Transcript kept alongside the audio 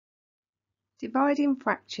Dividing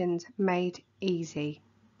fractions made easy.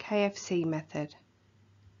 KFC method.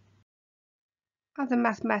 Other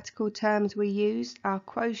mathematical terms we use are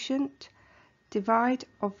quotient, divide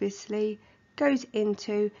obviously, goes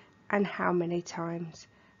into, and how many times.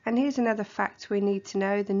 And here's another fact we need to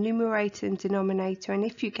know, the numerator and denominator, and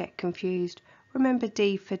if you get confused, remember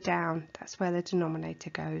D for down, that's where the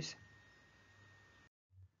denominator goes.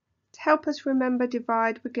 To help us remember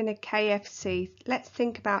divide, we're going to KFC. Let's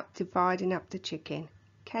think about dividing up the chicken.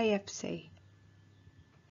 KFC.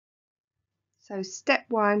 So step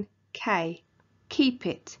 1, K. Keep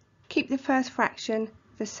it. Keep the first fraction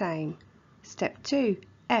the same. Step 2,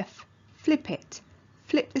 F. Flip it.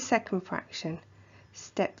 Flip the second fraction.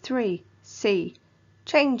 Step 3, C.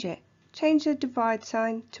 Change it. Change the divide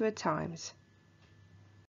sign to a times.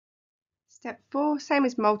 Step 4, same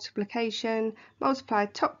as multiplication, multiply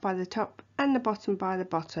top by the top and the bottom by the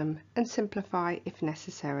bottom and simplify if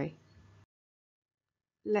necessary.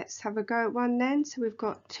 Let's have a go at one then. So we've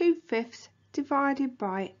got 2/5 divided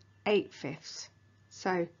by 8/5.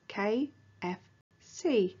 So KFC.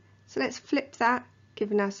 So let's flip that,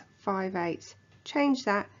 giving us 5/8. Change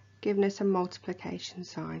that, giving us a multiplication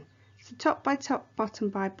sign. So top by top, bottom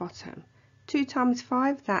by bottom. 2 times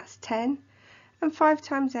 5, that's 10. And 5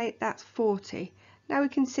 times 8, that's 40. Now we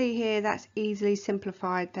can see here that's easily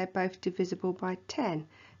simplified. They're both divisible by 10.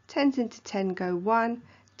 10s into 10 go 1.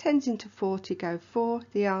 10s into 40 go 4.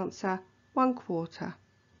 The answer, 1/4.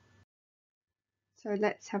 So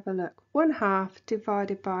let's have a look. 1/2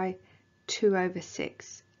 divided by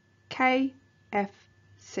 2/6.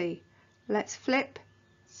 KFC. Let's flip.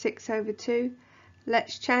 6/2.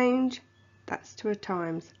 Let's change. That's to a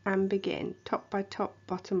times. And begin. Top by top,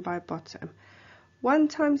 bottom by bottom. 1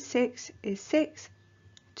 times 6 is 6,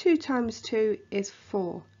 2 times 2 is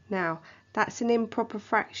 4. Now, that's an improper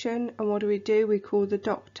fraction, and what do? We call the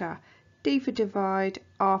doctor. D for divide,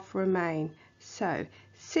 R for remain. So,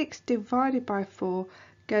 6 divided by 4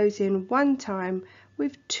 goes in one time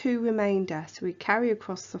with 2 remainder. So we carry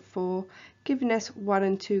across the 4, giving us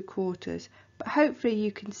 1 2/4. But hopefully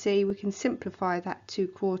you can see we can simplify that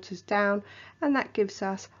 2/4 down, and that gives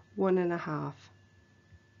us 1 1/2.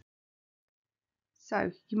 So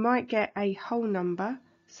you might get a whole number,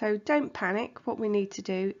 so don't panic. What we need to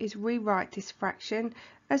do is rewrite this fraction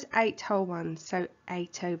as 8 whole ones, so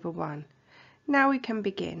 8/1. Now we can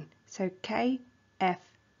begin. So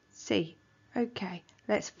KFC. Okay,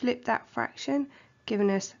 let's flip that fraction, giving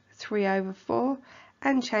us 3/4,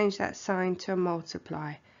 and change that sign to a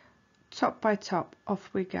multiply. Top by top,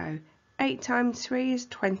 off we go. 8 times 3 is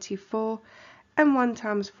 24, and 1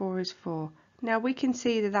 times 4 is 4. Now we can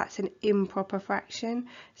see that that's an improper fraction,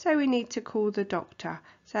 so we need to call the doctor.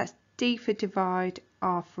 So that's D for divide,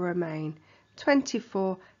 R for remain.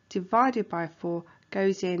 24 divided by 4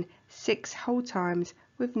 goes in 6 whole times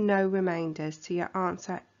with no remainders, so your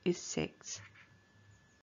answer is 6.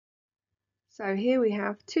 So here we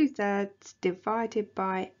have 2/3 divided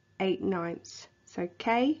by 8/9. So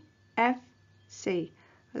KFC.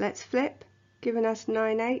 Let's flip, giving us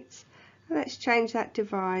 9/8. Let's change that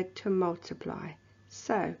divide to multiply.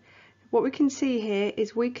 So what we can see here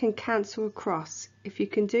is we can cancel across. If you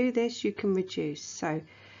can do this, you can reduce. So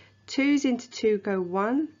 2's into 2 go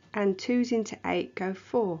 1, and 2's into 8 go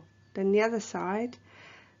 4. Then the other side,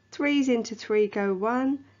 3's into 3 go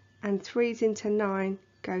 1, and 3's into 9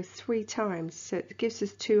 go 3 times. So it gives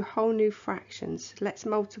us 2 whole new fractions. Let's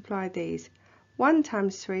multiply these. 1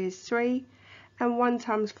 times 3 is 3, and 1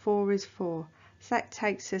 times 4 is 4. So that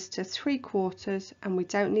takes us to 3/4, and we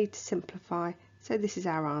don't need to simplify, so this is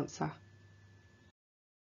our answer.